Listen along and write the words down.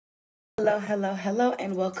Hello, hello, hello,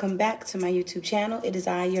 and welcome back to my YouTube channel. It is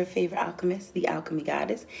I, your favorite alchemist, the Alchemy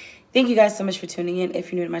Goddess. Thank you guys so much for tuning in.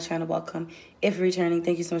 If you're new to my channel, welcome. If you're returning,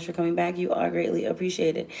 thank you so much for coming back. You are greatly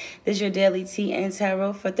appreciated. This is your daily tea and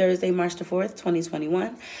tarot for Thursday, March the 4th,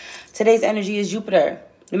 2021. Today's energy is Jupiter.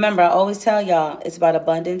 Remember, I always tell y'all, it's about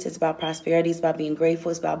abundance, it's about prosperity, it's about being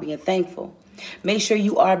grateful, it's about being thankful. Make sure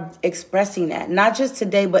you are expressing that, not just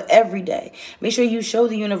today, but every day. Make sure you show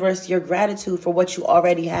the universe your gratitude for what you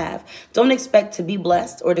already have. Don't expect to be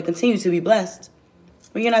blessed or to continue to be blessed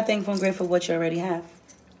when you're not thankful and grateful for what you already have.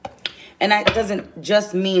 And that doesn't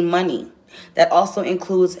just mean money. That also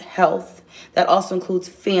includes health. That also includes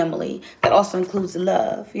family. That also includes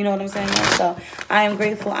love. You know what I'm saying? So I am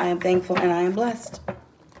grateful, I am thankful, and I am blessed.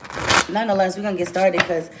 Nonetheless, we're going to get started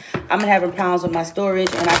because I've been having problems with my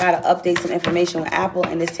storage and I got to update some information with Apple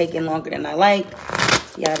and it's taking longer than I like.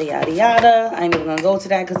 Yada, yada, yada. I ain't even going to go to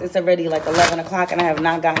that because it's already like 11 o'clock and I have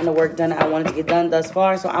not gotten the work done I wanted to get done thus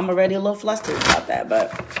far. So I'm already a little flustered about that.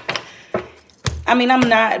 But, I mean, I'm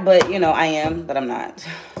not, but, you know, I am, but I'm not.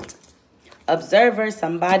 Observer,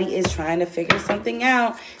 somebody is trying to figure something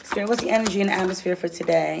out. Spirit, what's the energy in the atmosphere for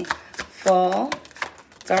today? Fall,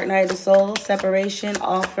 dark night of the soul, separation,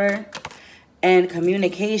 offer, and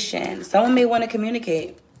communication. Someone may want to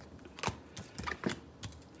communicate.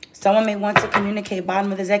 Someone may want to communicate.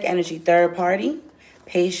 Bottom of the deck energy. Third party.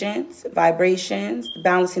 Patience. Vibrations.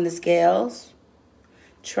 Balancing the scales.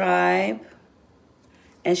 Tribe.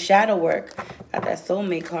 And shadow work. Got that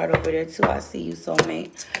soulmate card over there too. I see you,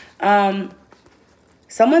 soulmate.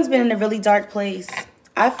 Someone's been in a really dark place.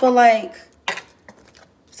 I feel like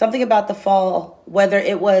something about the fall, whether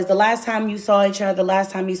it was the last time you saw each other, the last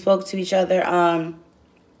time you spoke to each other,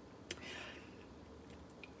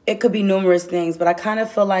 it could be numerous things, but I kind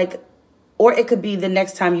of feel like, or it could be the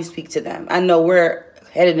next time you speak to them. I know we're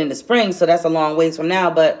headed into spring, so that's a long ways from now,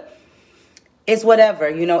 but it's whatever,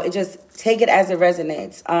 you know, it just take it as it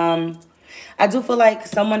resonates. I do feel like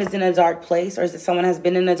someone is in a dark place, or someone has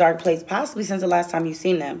been in a dark place, possibly since the last time you've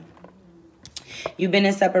seen them. You've been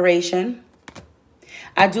in separation.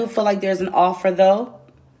 I do feel like there's an offer, though,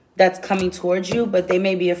 that's coming towards you, but they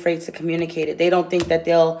may be afraid to communicate it. They don't think that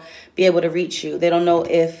they'll be able to reach you. They don't know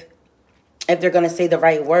if they're going to say the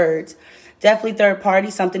right words. Definitely third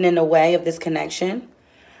party, something in the way of this connection.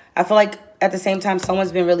 I feel like at the same time,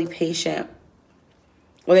 someone's been really patient,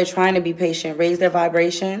 or they're trying to be patient, raise their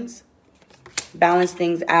vibrations, balance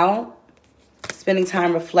things out, spending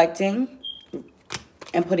time reflecting,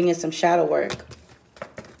 and putting in some shadow work.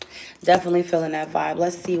 Definitely feeling that vibe.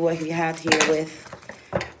 Let's see what we have here with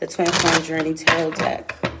the TwinFlames Journey Tarot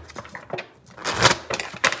deck.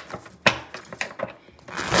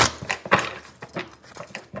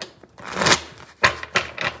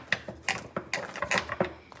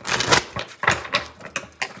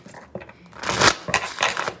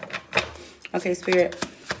 Okay, Spirit,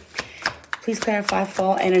 please clarify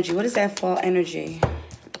fall energy. What is that fall energy?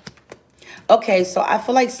 Okay, so I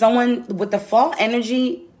feel like someone with the fall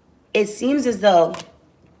energy, it seems as though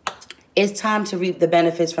it's time to reap the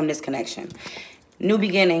benefits from this connection. New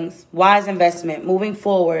beginnings, wise investment, moving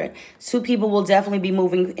forward. Two people will definitely be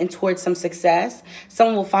moving in towards some success.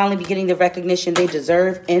 Someone will finally be getting the recognition they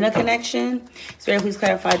deserve in a connection. Spirit, please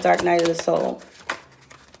clarify dark night of the soul.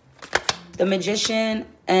 The Magician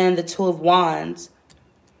and the Two of Wands.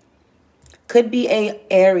 Could be a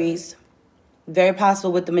Aries. Very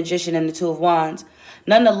possible with the Magician and the Two of Wands.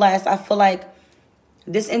 Nonetheless, I feel like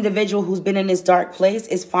this individual who's been in this dark place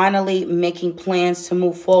is finally making plans to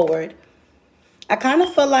move forward. I kind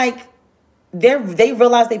of feel like they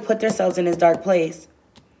realize they put themselves in this dark place.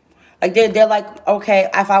 Like they're like, okay,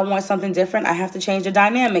 if I want something different, I have to change the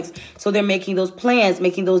dynamics. So they're making those plans,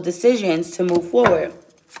 making those decisions to move forward.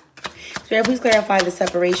 Spirit, please clarify the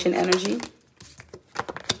separation energy.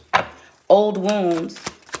 Old wounds.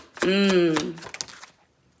 And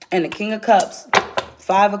the King of Cups.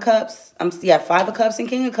 Five of Cups. Five of Cups and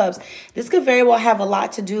King of Cups. This could very well have a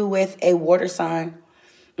lot to do with a water sign.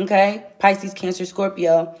 Okay? Pisces, Cancer,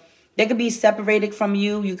 Scorpio. They could be separated from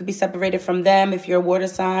you. You could be separated from them if you're a water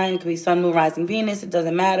sign. It could be Sun, Moon, Rising, Venus. It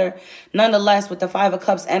doesn't matter. Nonetheless, with the Five of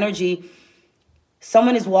Cups energy,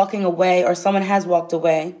 someone is walking away, or someone has walked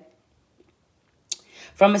away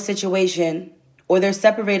from a situation, or they're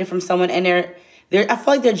separated from someone, and I feel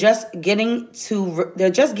like they're just getting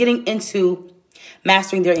into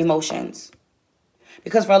mastering their emotions.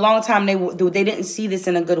 Because for a long time, they didn't see this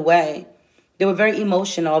in a good way. They were very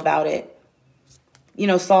emotional about it. You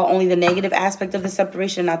know, saw only the negative aspect of the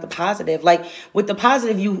separation, not the positive. Like with the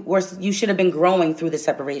positive, you should have been growing through the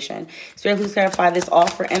separation. Spirit, please clarify this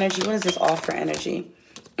offer energy. What is this offer energy?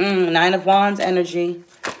 Nine of Wands energy.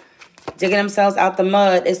 digging themselves out the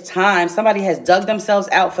mud. It's time. Somebody has dug themselves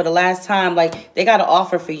out for the last time. Like, they got an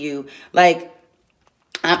offer for you. Like,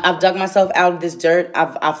 I've dug myself out of this dirt.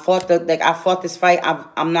 I fought this fight.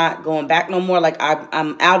 I'm not going back no more. Like,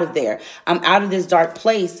 I'm out of there. I'm out of this dark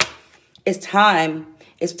place. It's time.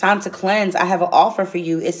 It's time to cleanse. I have an offer for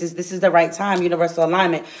you. This is the right time. Universal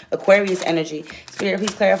alignment. Aquarius energy. Spirit,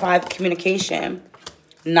 please clarify communication.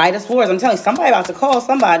 Knight of Swords. I'm telling you, somebody about to call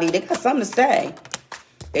somebody. They got something to say.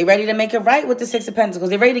 They ready to make it right with the Six of Pentacles.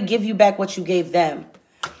 They're ready to give you back what you gave them.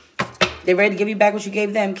 They're ready to give you back what you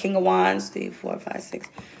gave them. King of Wands. 3, 4, 5, 6.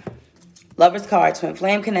 Lover's card. Twin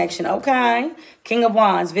flame connection. Okay. King of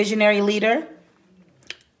Wands. Visionary leader.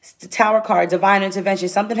 The Tower card. Divine intervention.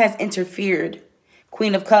 Something has interfered.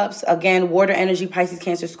 Queen of Cups. Again, water energy. Pisces,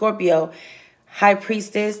 Cancer, Scorpio. High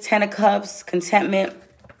Priestess. Ten of Cups. Contentment.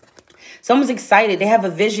 Someone's excited. They have a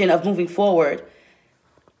vision of moving forward.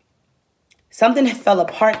 Something fell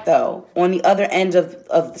apart, though, on the other end of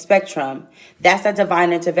the spectrum. That's that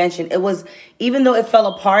divine intervention. It was, even though it fell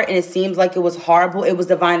apart and it seems like it was horrible, it was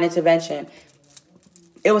divine intervention.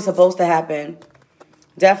 It was supposed to happen.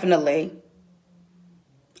 Definitely.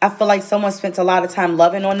 I feel like someone spent a lot of time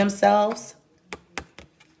loving on themselves.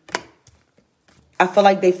 I feel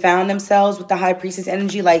like they found themselves with the High Priestess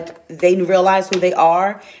energy. Like, they realize who they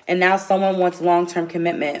are. And now someone wants long-term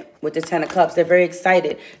commitment with the Ten of Cups. They're very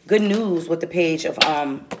excited. Good news with the Page of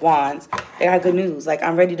Wands. They got good news. Like,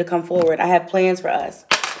 I'm ready to come forward. I have plans for us.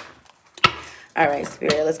 All right,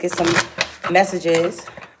 Spirit. Let's get some messages.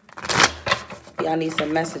 Y'all need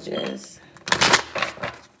some messages.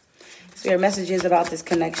 Spirit, messages about this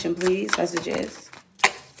connection, please. Messages.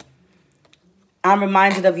 I'm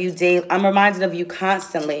reminded of you daily. I'm reminded of you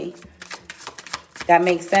constantly. That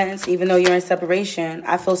makes sense. Even though you're in separation,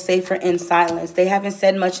 I feel safer in silence. They haven't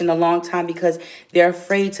said much in a long time because they're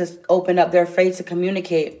afraid to open up. They're afraid to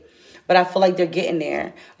communicate. But I feel like they're getting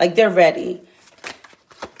there. Like, they're ready.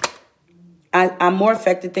 I'm more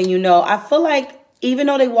affected than you know. I feel like even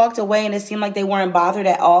though they walked away and it seemed like they weren't bothered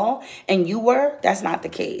at all, and you were, that's not the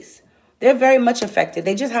case. They're very much affected.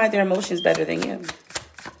 They just hide their emotions better than you.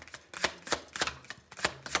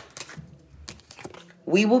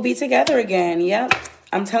 We will be together again. Yep.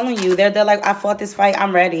 I'm telling you. They're like, I fought this fight.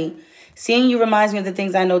 I'm ready. Seeing you reminds me of the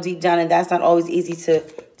things I know deep down, and that's not always easy to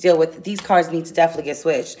deal with. These cards need to definitely get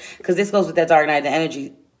switched because this goes with that dark night of the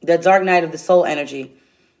energy, the dark night of the soul energy.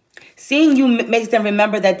 Seeing you makes them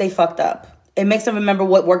remember that they fucked up. It makes them remember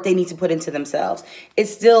what work they need to put into themselves. It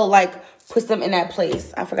still, like, puts them in that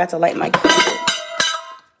place. I forgot to light my candle.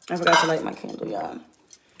 Y'all.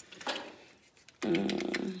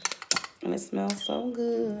 And it smells so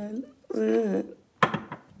good. Ugh.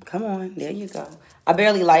 Come on. There you go. I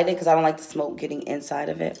barely light it because I don't like the smoke getting inside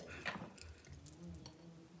of it.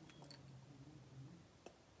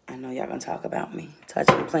 I know y'all going to talk about me.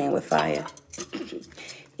 Touching, playing with fire.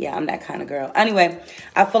 Yeah, I'm that kind of girl. Anyway,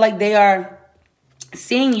 I feel like they are...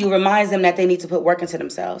 Seeing you reminds them that they need to put work into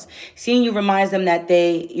themselves. Seeing you reminds them that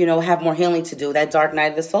they, you know, have more healing to do. That dark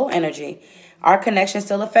night of the soul energy. Our connection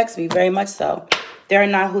still affects me very much so. They're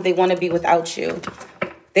not who they want to be without you.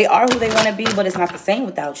 They are who they want to be, but it's not the same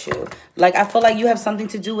without you. Like, I feel like you have something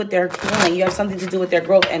to do with their healing. You have something to do with their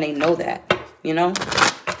growth, and they know that, you know?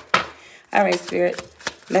 All right, Spirit.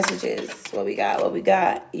 Messages. What we got? What we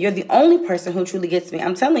got? You're the only person who truly gets me.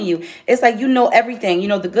 I'm telling you. It's like you know everything. You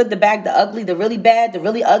know the good, the bad, the ugly, the really bad, the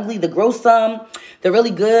really ugly, the gruesome, the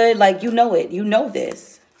really good. Like, you know it. You know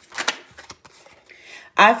this.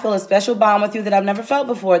 I feel a special bond with you that I've never felt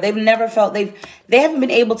before. They've never felt, they haven't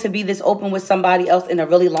been able to be this open with somebody else in a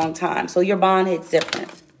really long time. So your bond hits different.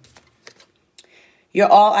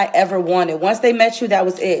 You're all I ever wanted. Once they met you, that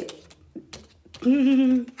was it.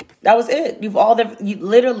 That was it. You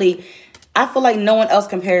literally, I feel like no one else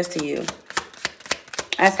compares to you.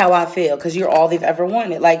 That's how I feel, because you're all they've ever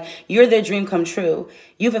wanted. Like, you're their dream come true.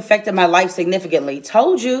 You've affected my life significantly.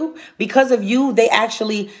 Told you, because of you, they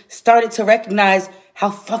actually started to recognize how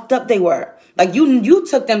fucked up they were. Like, you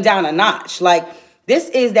took them down a notch. Like, this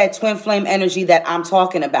is that twin flame energy that I'm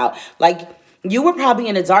talking about. Like, you were probably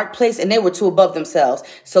in a dark place and they were too above themselves.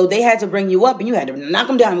 So they had to bring you up and you had to knock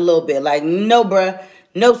them down a little bit. Like, no, bruh.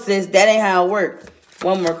 No, sis. That ain't how it worked.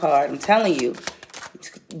 One more card. I'm telling you.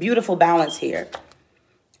 It's beautiful balance here.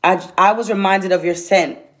 I was reminded of your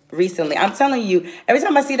scent recently. I'm telling you, every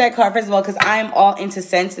time I see that card, first of all, because I am all into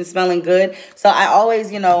scents and smelling good. So I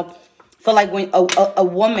always, you know, feel like when a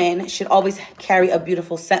woman should always carry a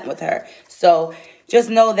beautiful scent with her. So just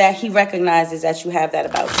know that he recognizes that you have that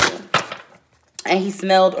about you. And he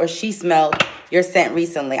smelled or she smelled your scent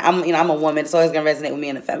recently. I'm a woman. It's always going to resonate with me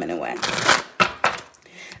in a feminine way.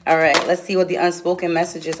 All right, let's see what the unspoken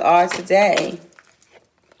messages are today.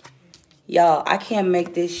 Y'all, I can't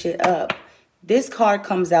make this shit up. This card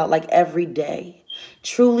comes out like every day.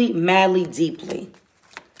 Truly, madly, deeply.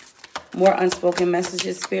 More unspoken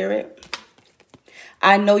messages, Spirit.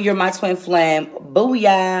 I know you're my twin flame.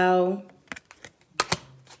 Booyah.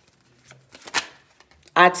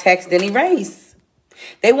 I text and erase.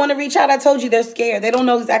 They want to reach out. I told you they're scared. They don't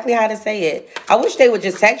know exactly how to say it. I wish they would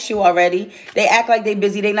just text you already. They act like they're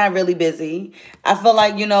busy. They're not really busy. I feel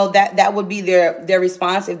like, you know, that would be their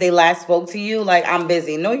response if they last spoke to you. Like, I'm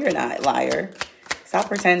busy. No, you're not, liar. Stop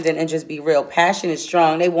pretending and just be real. Passion is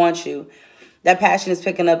strong. They want you. That passion is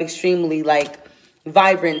picking up extremely, like,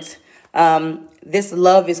 vibrant. This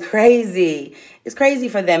love is crazy. It's crazy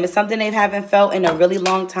for them. It's something they haven't felt in a really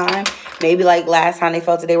long time. Maybe like last time they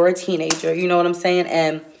felt it, they were a teenager. You know what I'm saying?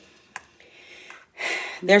 And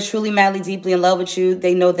they're truly, madly, deeply in love with you.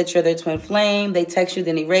 They know that you're their twin flame. They text you,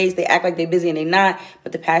 then erase. They act like they're busy and they're not.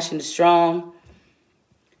 But the passion is strong.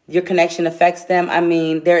 Your connection affects them. I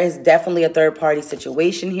mean, there is definitely a third-party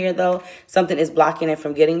situation here, though. Something is blocking it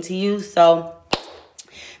from getting to you. So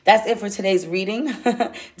that's it for today's reading.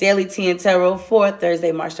 Daily Tea and Tarot for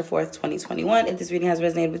Thursday, March the 4th, 2021. If this reading has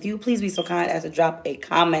resonated with you, please be so kind as to drop a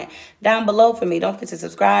comment down below for me. Don't forget to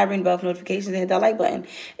subscribe, ring the bell for notifications, and hit that like button.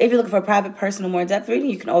 If you're looking for a private, personal, more in-depth reading,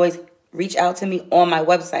 you can always reach out to me on my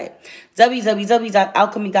website,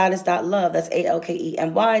 www.alchemygoddess.love. That's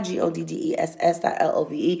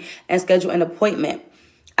AlchemyGoddess.love, and schedule an appointment.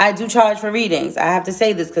 I do charge for readings. I have to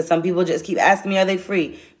say this because some people just keep asking me, are they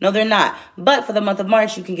free? No, they're not. But for the month of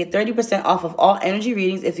March, you can get 30% off of all energy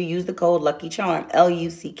readings if you use the code LUCKYCHARM,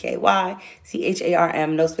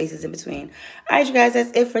 LUCKYCHARM, no spaces in between. All right, you guys,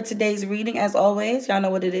 that's it for today's reading. As always, y'all know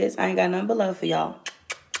what it is. I ain't got nothing but love for y'all.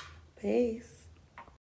 Peace.